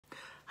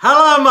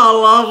Hello my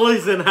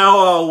lovelies, and how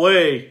are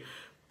we?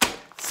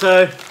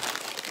 So,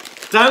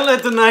 don't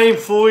let the name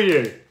fool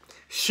you.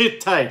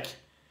 Shiitake.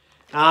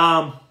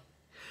 I'll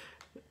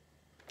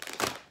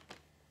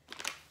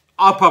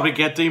probably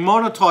get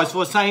demonetized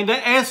for saying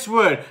the S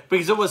word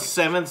because it was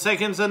 7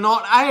 seconds and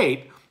not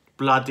 8.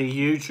 Bloody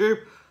YouTube.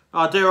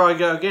 Oh, there I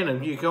go again,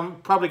 and you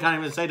probably can't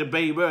even say the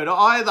B word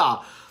either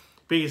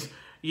because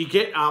you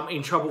get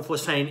in trouble for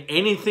saying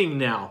anything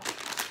now.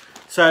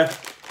 So,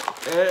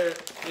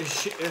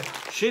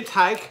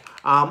 shiitake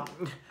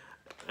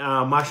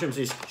mushrooms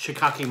is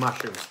shiitake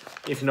mushrooms,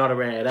 if you're not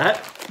aware of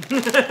that.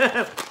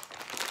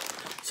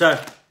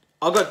 So,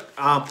 I got,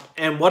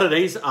 and what it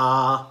is,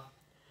 Shiitake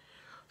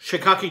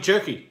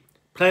Jerky,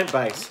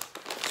 plant-based.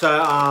 So,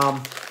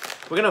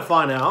 we're going to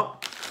find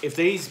out if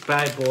these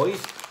bad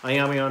boys are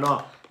yummy or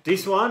not.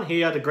 This one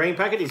here, the green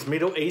packet, is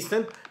Middle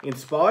Eastern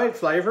inspired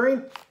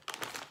flavouring.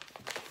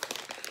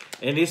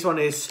 And this one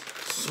is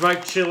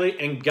smoked chili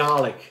and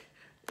garlic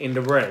in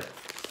the red.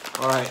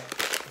 Alright.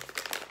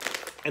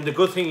 And the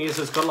good thing is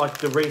it's got like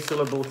the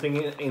resealable thing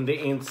in the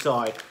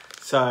inside.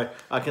 So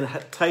I can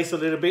taste a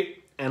little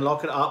bit and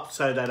lock it up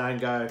so they don't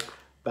go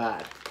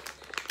bad.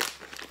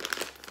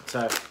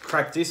 So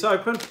crack this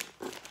open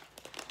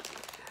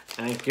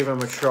and give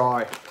them a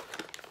try.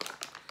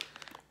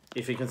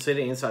 If you can see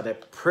the inside, they're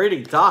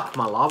pretty dark,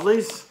 my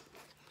lovelies.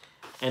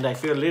 And they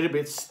feel a little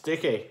bit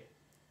sticky.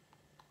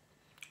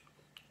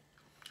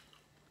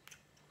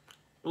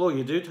 Oh,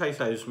 you do taste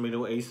those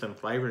Middle Eastern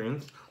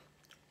flavourings.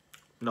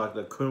 Like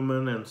the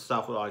cumin and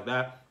stuff like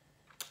that.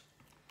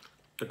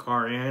 The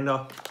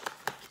coriander.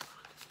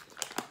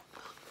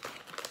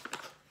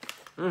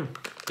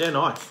 They're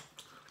nice.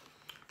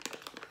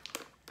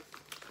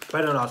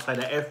 Better not say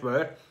the F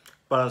word,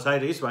 but I'll say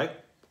it this way.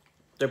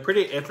 They're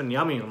pretty effing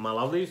yummy, my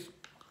lovelies.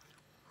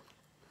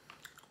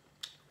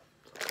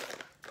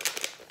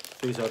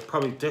 These are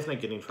probably definitely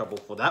getting in trouble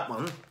for that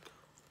one.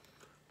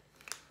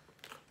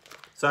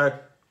 So,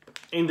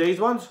 in these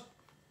ones,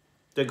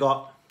 they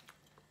got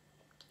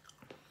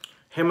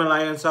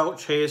Himalayan salt,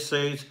 chia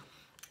seeds,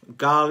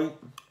 garlic,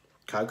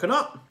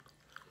 coconut,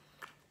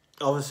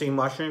 obviously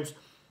mushrooms,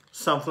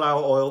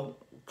 sunflower oil,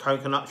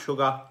 coconut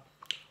sugar.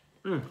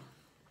 They're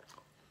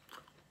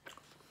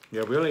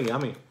really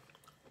yummy.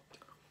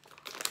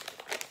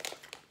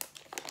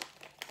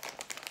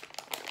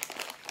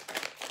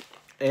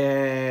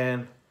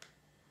 And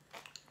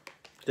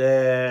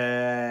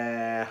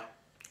they're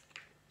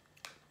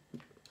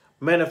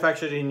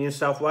manufactured in New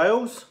South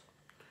Wales.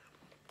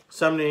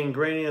 Some of the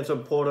ingredients are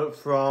imported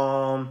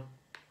from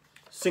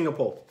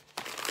Singapore.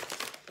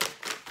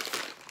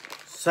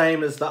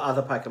 Same as the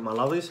other packet, my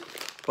lovelies.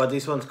 But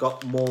this one's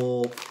got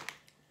more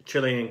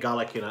chili and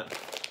garlic in it.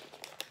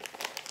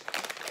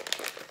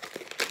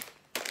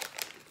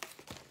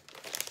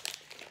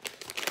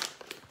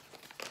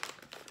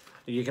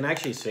 You can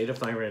actually see the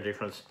flavouring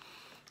difference.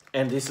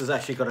 And this has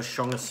actually got a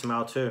stronger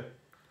smell too.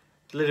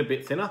 A little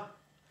bit thinner.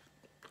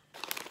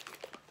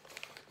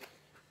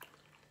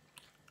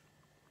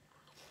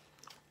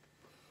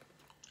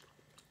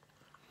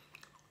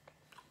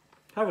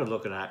 Have a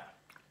look at that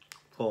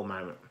for a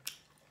moment.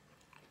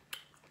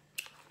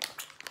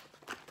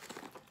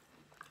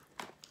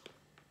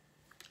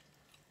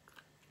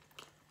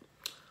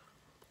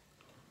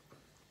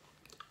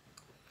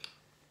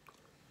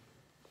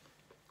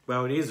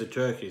 Well, it is a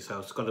jerky, so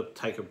it's got to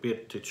take a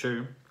bit to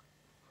chew.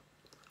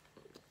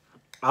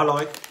 I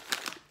love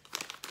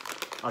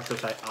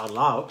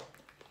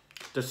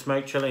the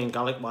smoked chili and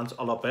garlic ones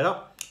a lot better.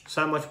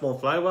 So much more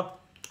flavour.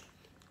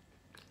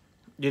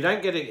 You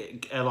don't get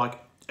like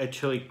a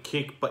chili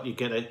kick, but you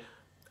get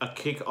a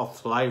kick of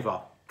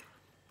flavour.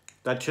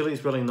 That chili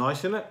is really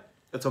nice in it.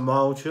 It's a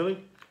mild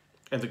chili.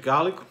 And the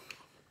garlic.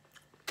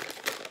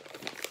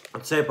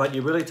 That's it, but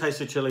you really taste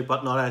the chili,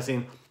 but not as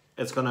in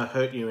it's going to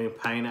hurt you in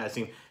pain, as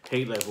in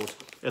heat levels.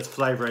 It's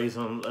flavour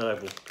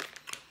level.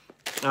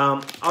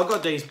 I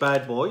got these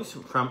bad boys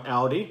from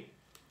Aldi.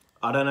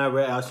 I don't know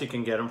where else you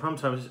can get them from,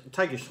 so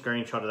take a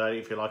screenshot of that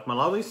if you like, my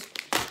lovelies.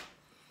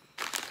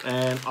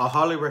 And I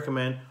highly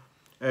recommend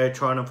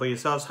trying them for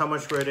yourselves. How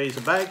much were these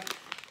a bag?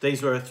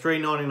 These were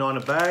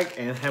 $3.99 a bag,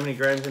 and how many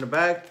grams in a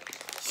bag?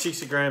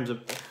 60 grams a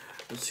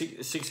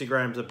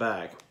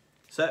bag.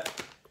 So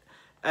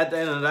at the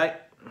end of the day,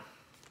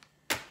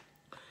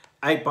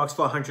 $8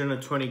 for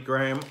 120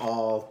 gram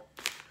of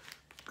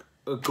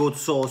a good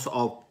source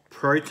of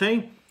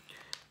protein.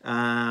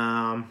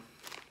 Can't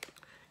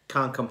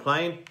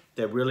complain.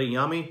 They're really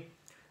yummy.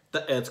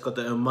 It's got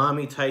the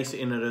umami taste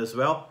in it as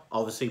well,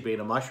 obviously being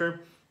a mushroom.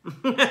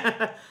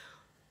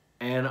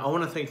 And I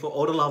want to thank you for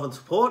all the love and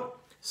support.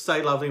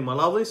 Stay lovely, my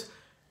lovelies.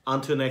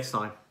 Until next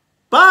time.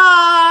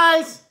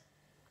 Bye!